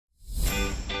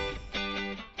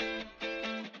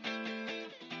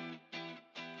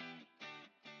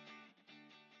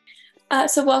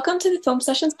So welcome to the Film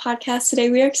Sessions podcast. Today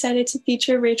we are excited to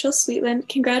feature Rachel Sweetland.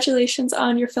 Congratulations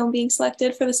on your film being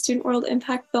selected for the Student World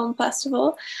Impact Film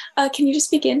Festival. Can you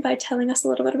just begin by telling us a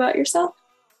little bit about yourself?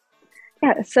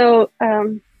 I'm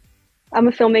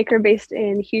a filmmaker based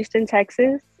in Houston,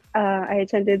 Texas. I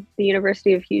attended the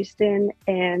University of Houston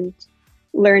and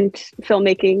learned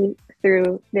filmmaking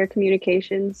through their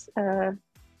communications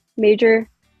major.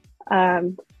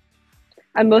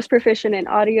 I'm most proficient in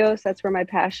audio, so that's where my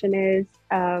passion is.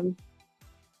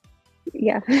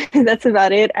 That's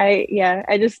about it.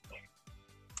 I just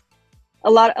a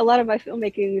lot of my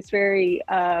filmmaking is very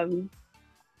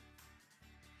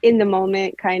in the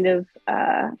moment, kind of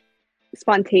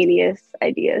spontaneous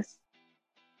ideas.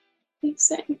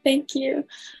 Thank you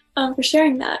for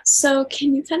sharing that. So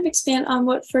can you kind of expand on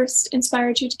what first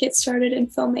inspired you to get started in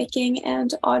filmmaking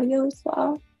and audio as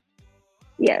well?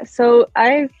 Yeah, so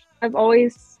I've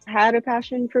always had a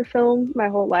passion for film my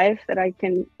whole life that I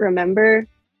can remember.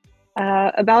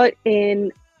 About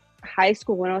in high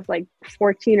school, when I was like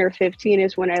 14 or 15,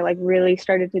 is when I really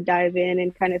started to dive in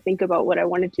and kind of think about what I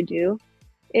wanted to do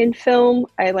in film.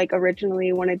 I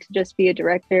originally wanted to just be a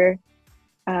director.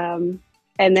 And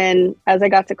then as I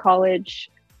got to college,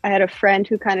 I had a friend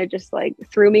who kind of just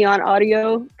threw me on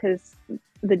audio because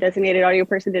the designated audio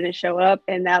person didn't show up,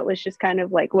 and that was just kind of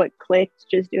what clicked.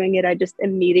 Just doing it, I just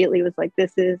immediately was like,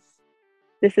 this is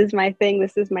my thing,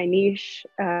 this is my niche.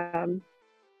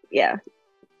 Yeah.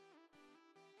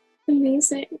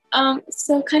 Amazing.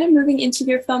 So kind of moving into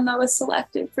your film that was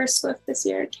selected for Swift this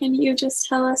year, can you just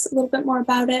tell us a little bit more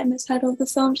about it and the title of the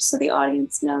film, just so the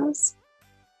audience knows?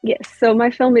 Yes, so my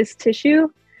film is Tissue.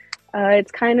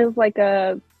 It's kind of like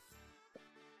a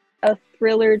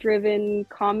thriller-driven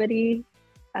comedy.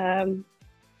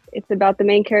 It's about the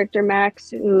main character, Max,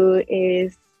 who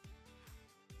is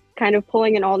kind of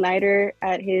pulling an all-nighter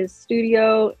at his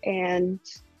studio, and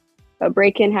a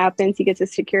break-in happens. He gets a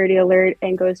security alert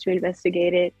and goes to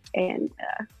investigate it, and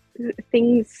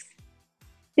things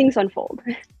unfold.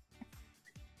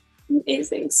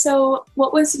 Amazing. So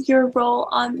what was your role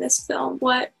on this film?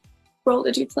 What role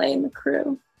did you play in the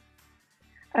crew?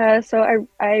 So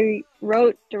I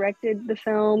wrote, directed the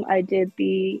film. I did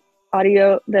the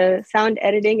sound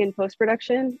editing and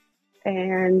post-production,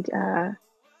 and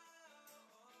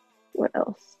what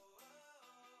else?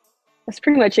 That's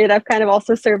pretty much it. I've kind of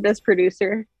also served as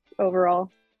producer overall.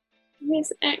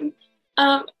 Amazing.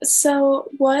 So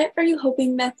what are you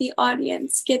hoping that the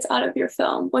audience gets out of your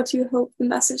film? What do you hope the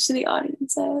message to the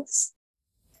audience is?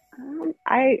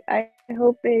 I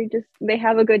hope they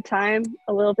have a good time,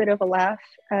 a little bit of a laugh,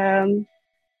 and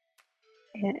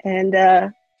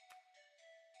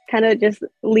kind of just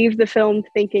leave the film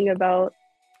thinking about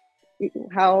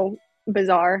how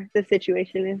bizarre the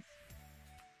situation is.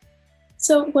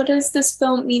 So what does this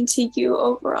film mean to you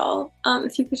overall?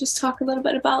 If you could just talk a little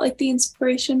bit about the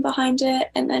inspiration behind it,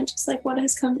 and then just what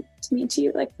has come to mean to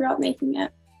you throughout making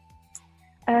it.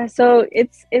 So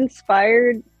it's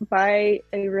inspired by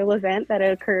a real event that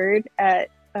occurred at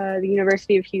the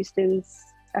University of Houston's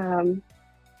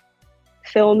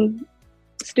film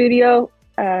studio.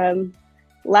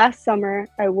 Last summer,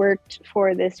 I worked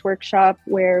for this workshop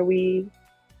where we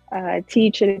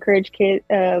teach and encourage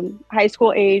high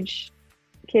school age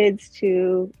kids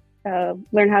to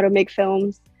learn how to make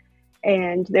films.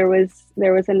 And there was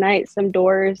a night some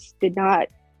doors did not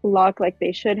lock like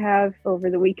they should have. Over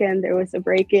the weekend, there was a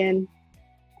break-in.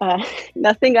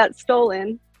 Nothing got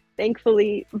stolen,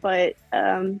 thankfully, but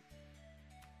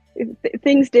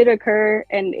things did occur,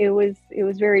 and it was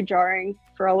very jarring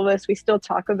for all of us. We still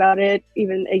talk about it.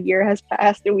 Even a year has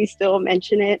passed and we still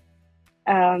mention it.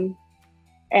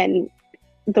 And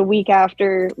the week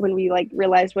after, when we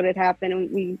realized what had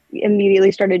happened, we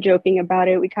immediately started joking about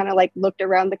it. We kind of looked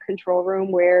around the control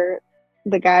room where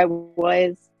the guy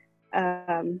was,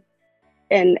 and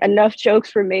enough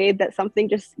jokes were made that something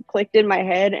just clicked in my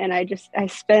head, and I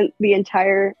spent the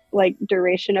entire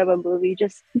duration of a movie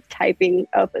just typing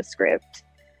up a script.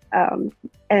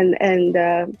 And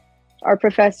our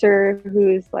professor,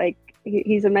 who's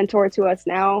he's a mentor to us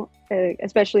now,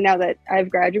 especially now that I've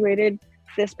graduated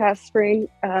this past spring.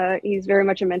 He's very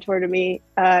much a mentor to me.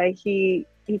 He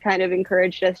kind of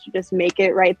encouraged us to just make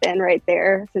it right then, right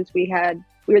there, since we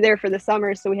were there for the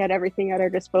summer, so we had everything at our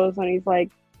disposal. And he's like,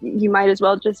 you might as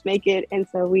well just make it. And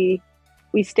so we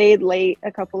stayed late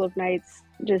a couple of nights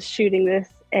just shooting this,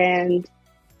 and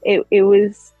it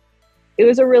was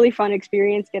a really fun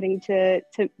experience getting to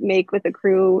make with a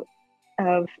crew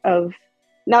of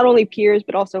not only peers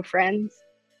but also friends,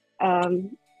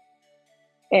 and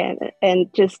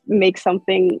just make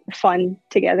something fun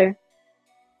together.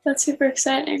 That's super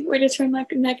exciting. Way to turn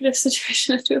like a negative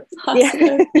situation into a Yeah.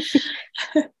 positive.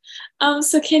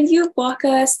 So can you walk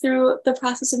us through the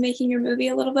process of making your movie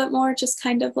a little bit more? Just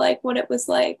kind of like what it was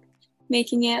like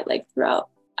making it like throughout.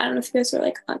 I don't know if you guys were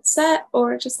like on set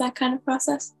or just that kind of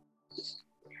process.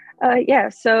 Yeah,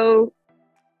 so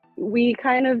we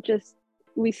kind of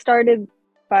we started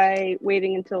by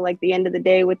waiting until like the end of the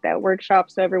day with that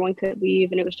workshop so everyone could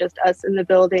leave and it was just us in the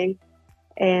building.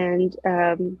 And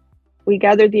we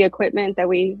gathered the equipment that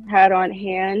we had on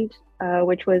hand,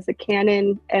 which was a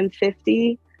Canon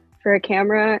M50 for a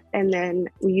camera, and then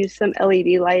we used some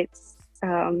LED lights.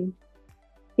 I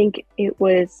think it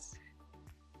was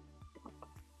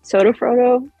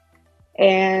Sotaphoto,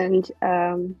 and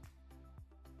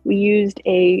we used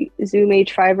a Zoom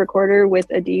H5 recorder with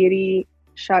a Deity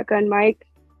shotgun mic,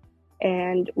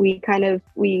 and we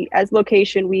as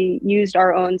location, we used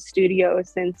our own studio.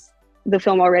 Since the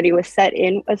film already was set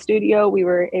in a studio, we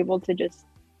were able to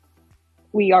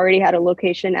we already had a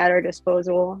location at our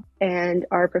disposal. And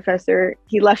our professor,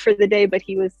 he left for the day, but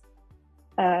he was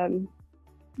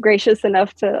gracious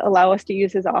enough to allow us to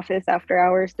use his office after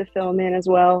hours to film in as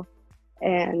well.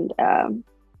 And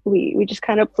we just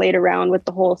kind of played around with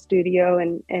the whole studio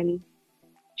and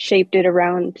shaped it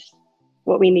around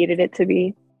what we needed it to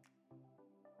be.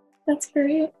 That's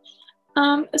great.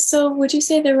 So would you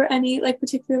say there were any like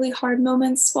particularly hard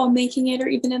moments while making it, or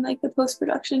even in like the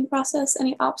post-production process,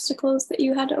 any obstacles that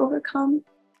you had to overcome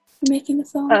for making the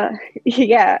film?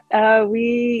 Yeah,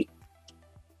 we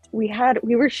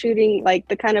were shooting like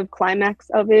the kind of climax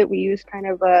of it. We used kind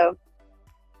of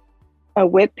a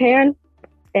whip pan,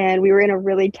 and we were in a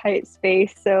really tight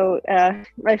space. So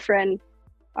my friend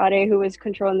Ade, who was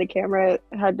controlling the camera,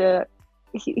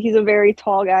 he's a very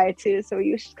tall guy too, so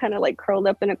he was just kind of like curled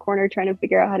up in a corner trying to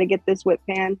figure out how to get this whip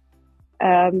pan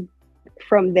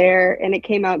from there, and it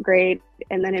came out great.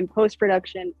 And then in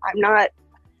post-production, I'm not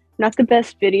the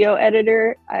best video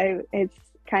editor. It's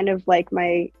kind of like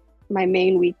my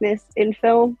main weakness in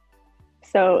film.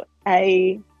 So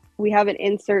we have an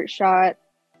insert shot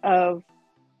of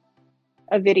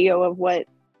a video of what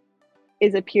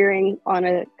is appearing on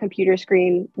a computer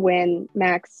screen when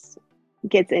Max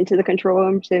gets into the control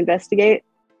room to investigate,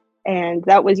 and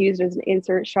that was used as an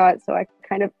insert shot. So I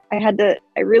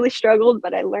really struggled,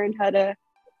 but I learned how to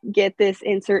get this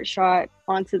insert shot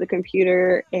onto the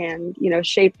computer and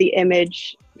shape the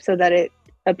image so that it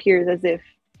appears as if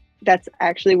that's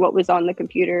actually what was on the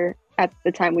computer at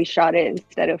the time we shot it,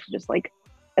 instead of just like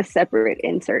a separate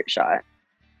insert shot.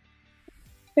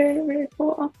 Very, very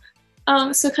cool.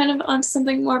 So kind of on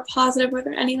something more positive, were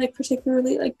there any like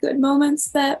particularly like good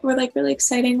moments that were like really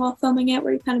exciting while filming it,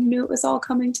 where you kind of knew it was all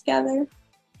coming together?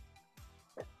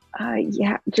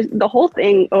 Yeah, just the whole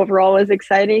thing overall was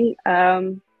exciting.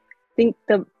 I think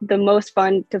the most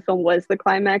fun to film was the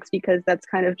climax, because that's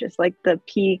kind of just like the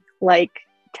peak like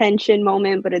tension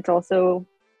moment, but it's also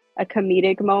a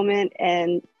comedic moment,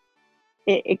 and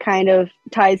it kind of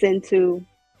ties into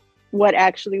what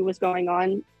actually was going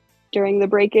on during the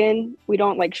break-in. We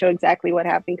don't like show exactly what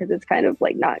happened because it's kind of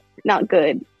like not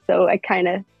good. So I kind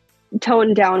of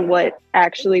toned down what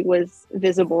actually was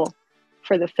visible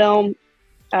for the film.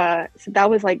 So that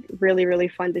was like really, really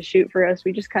fun to shoot for us.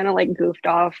 We just kind of like goofed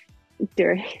off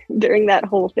during that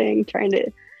whole thing,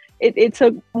 it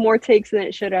took more takes than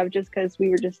it should have, just because we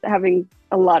were just having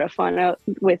a lot of fun out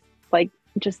with like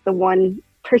just the one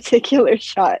particular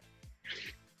shot.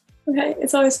 Okay,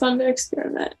 it's always fun to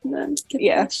experiment and then get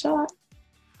that shot.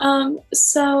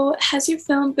 So has your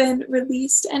film been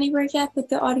released anywhere yet that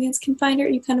the audience can find it, or are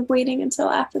you kind of waiting until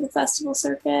after the festival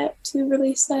circuit to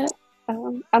release it?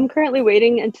 I'm currently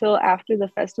waiting until after the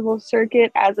festival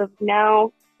circuit. As of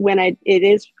now, when it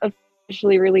is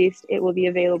officially released, it will be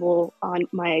available on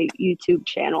my YouTube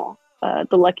channel,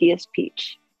 The Luckiest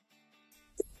Peach.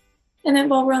 And then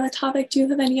while we're on the topic, do you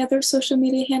have any other social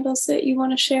media handles that you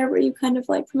want to share where you kind of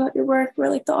like promote your work, where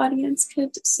like the audience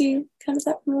could see kind of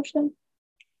that promotion?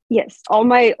 Yes, all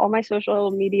my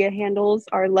social media handles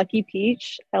are Lucky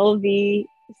Peach, LVCKYPEACH.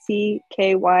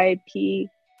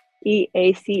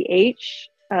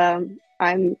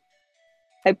 I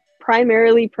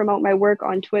primarily promote my work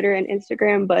on Twitter and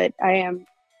Instagram, but I am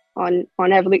on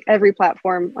every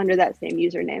platform under that same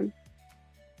username.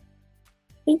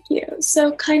 Thank you.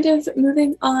 So kind of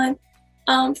moving on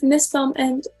from this film,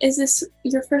 and is this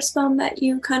your first film that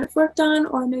you kind of worked on,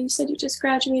 or I know you said you just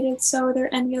graduated, so are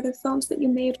there any other films that you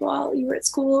made while you were at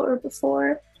school or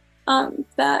before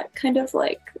that kind of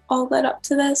like all led up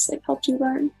to this, like helped you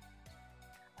learn?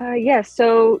 Yeah,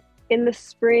 so in the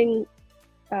spring,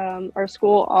 our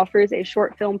school offers a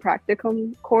short film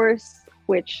practicum course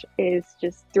which is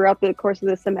just throughout the course of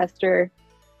the semester,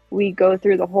 we go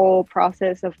through the whole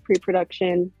process of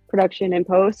pre-production, production, and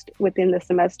post within the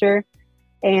semester.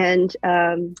 And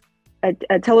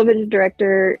a television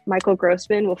director, Michael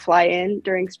Grossman, will fly in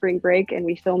during spring break, and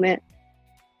we film it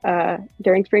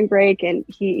during spring break. And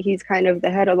he's kind of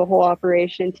the head of the whole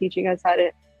operation, teaching us how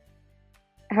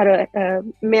to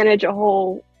manage a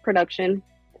whole production.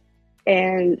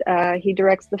 And he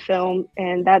directs the film,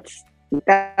 and that's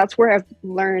where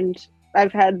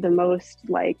I've had the most,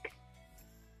 like,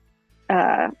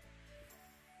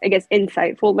 I guess,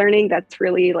 insightful learning. That's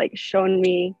really, like, shown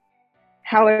me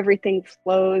how everything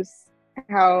flows,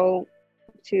 how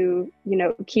to,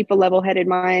 keep a level-headed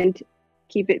mind,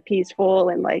 keep it peaceful,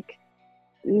 and, like,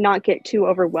 not get too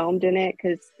overwhelmed in it,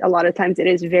 because a lot of times it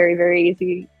is very, very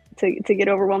easy to get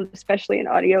overwhelmed, especially in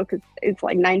audio, because it's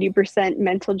like 90%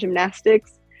 mental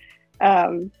gymnastics.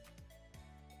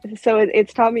 So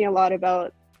it's taught me a lot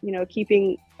about,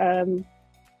 keeping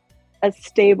a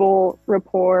stable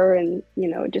rapport, and,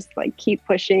 just like keep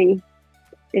pushing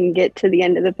and get to the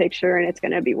end of the picture, and it's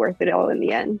going to be worth it all in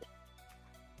the end.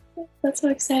 That's so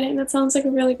exciting. That sounds like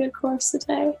a really good course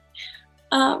today.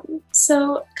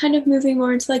 So kind of moving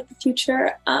more into, like, the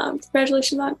future,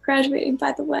 congratulations on graduating,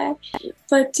 by the way,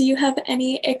 but do you have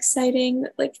any exciting,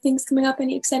 like, things coming up,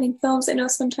 any exciting films? I know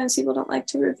sometimes people don't like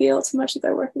to reveal too much that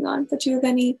they're working on, but do you have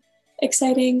any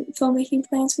exciting filmmaking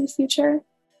plans for the future?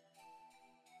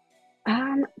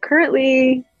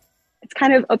 Currently it's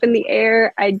kind of up in the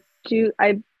air. I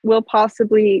will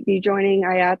possibly be joining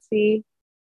IATSE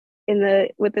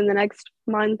within the next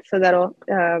month, so that'll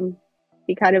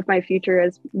be kind of my future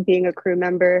as being a crew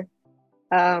member.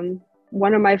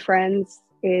 One of my friends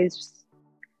is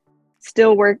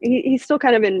still he's still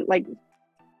kind of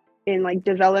in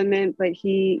development, but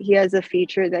he has a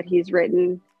feature that he's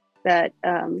written that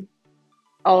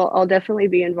I'll definitely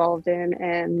be involved in,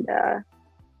 and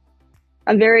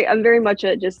I'm very much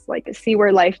just like see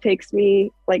where life takes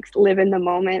me, like live in the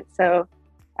moment. So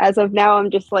as of now, I'm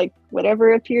just like,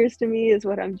 whatever appears to me is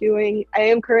what I'm doing. I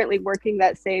am currently working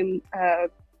that same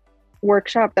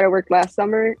workshop that I worked last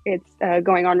summer. It's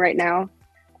going on right now.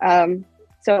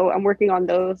 So I'm working on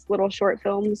those little short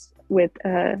films with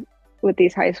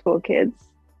these high school kids.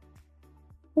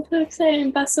 That's so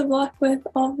exciting. Best of luck with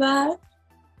all that.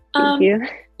 Thank you.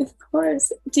 Of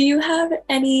course. Do you have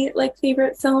any, like,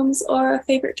 favorite films or a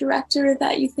favorite director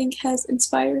that you think has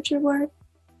inspired your work?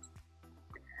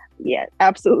 Yeah,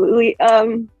 absolutely.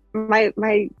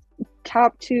 My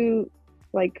top two,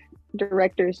 like,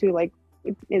 directors who, like,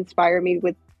 inspire me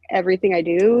with everything I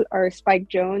do are Spike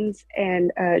Jonze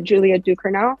and Julia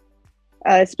Ducournau,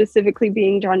 specifically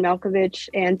being John Malkovich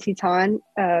and Titan.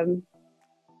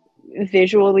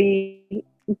 Visually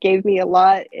gave me a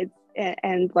lot.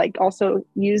 And like also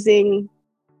using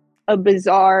a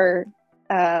bizarre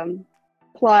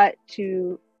plot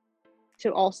to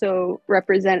also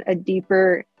represent a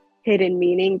deeper hidden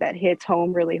meaning that hits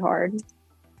home really hard.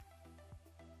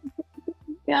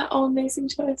 Yeah, all amazing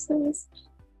choices.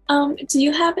 Do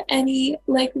you have any,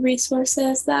 like,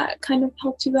 resources that kind of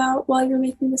helped you out while you're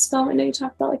making this film? I know you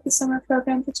talked about, like, the summer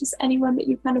program, but just anyone that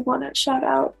you kind of want to shout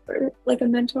out, or like a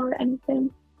mentor or anything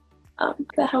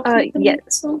that helped you make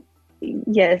this film?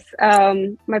 Yes.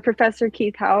 My professor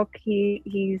Keith Hauk,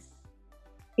 he's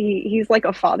like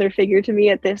a father figure to me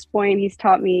at this point. He's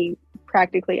taught me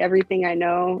practically everything I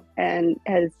know, and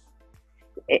has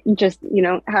just,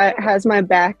 has my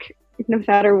back no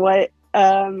matter what.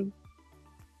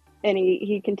 And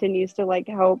he continues to, like,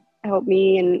 help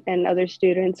me and other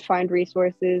students find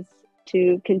resources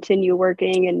to continue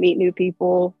working and meet new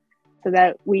people, so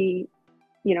that we,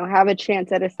 have a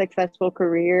chance at a successful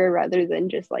career, rather than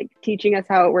just, like, teaching us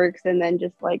how it works and then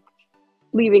just, like,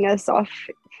 leaving us off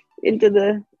into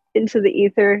the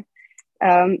ether.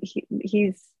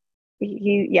 He's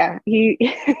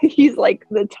like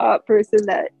the top person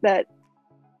that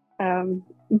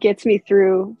gets me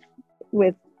through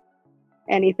with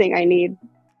anything I need.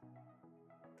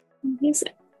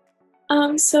 Amazing.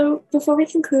 So before we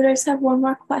conclude, I just have one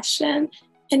more question,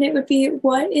 and it would be,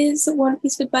 what is one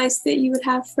piece of advice that you would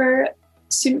have for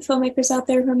student filmmakers out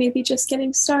there who are maybe just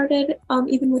getting started,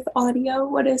 even with audio?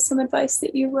 What is some advice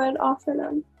that you would offer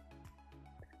them?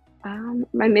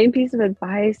 My main piece of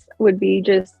advice would be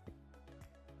just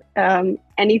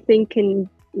anything can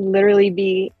literally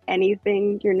be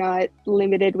anything. You're not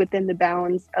limited within the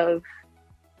bounds of,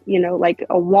 like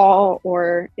a wall,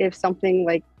 or if something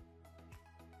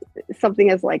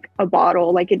is like a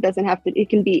bottle, like it doesn't have to, it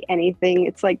can be anything.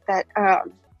 It's like that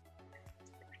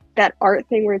that art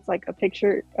thing where it's like a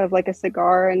picture of like a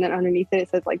cigar, and then underneath it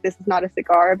says like, this is not a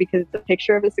cigar because it's a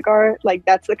picture of a cigar. Like,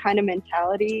 that's the kind of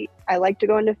mentality I like to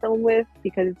go into film with,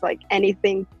 because it's like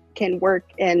anything can work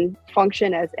and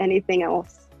function as anything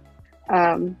else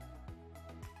in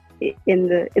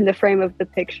the frame of the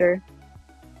picture.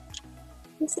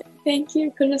 Thank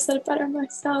you. Couldn't have said it better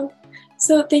myself.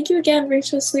 So thank you again,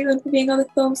 Rachel Sweetland, for being on the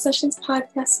Film Sessions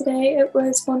podcast today. It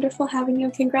was wonderful having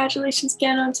you. Congratulations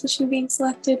again on officially being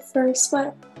selected for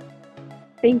Sweat.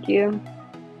 Thank you.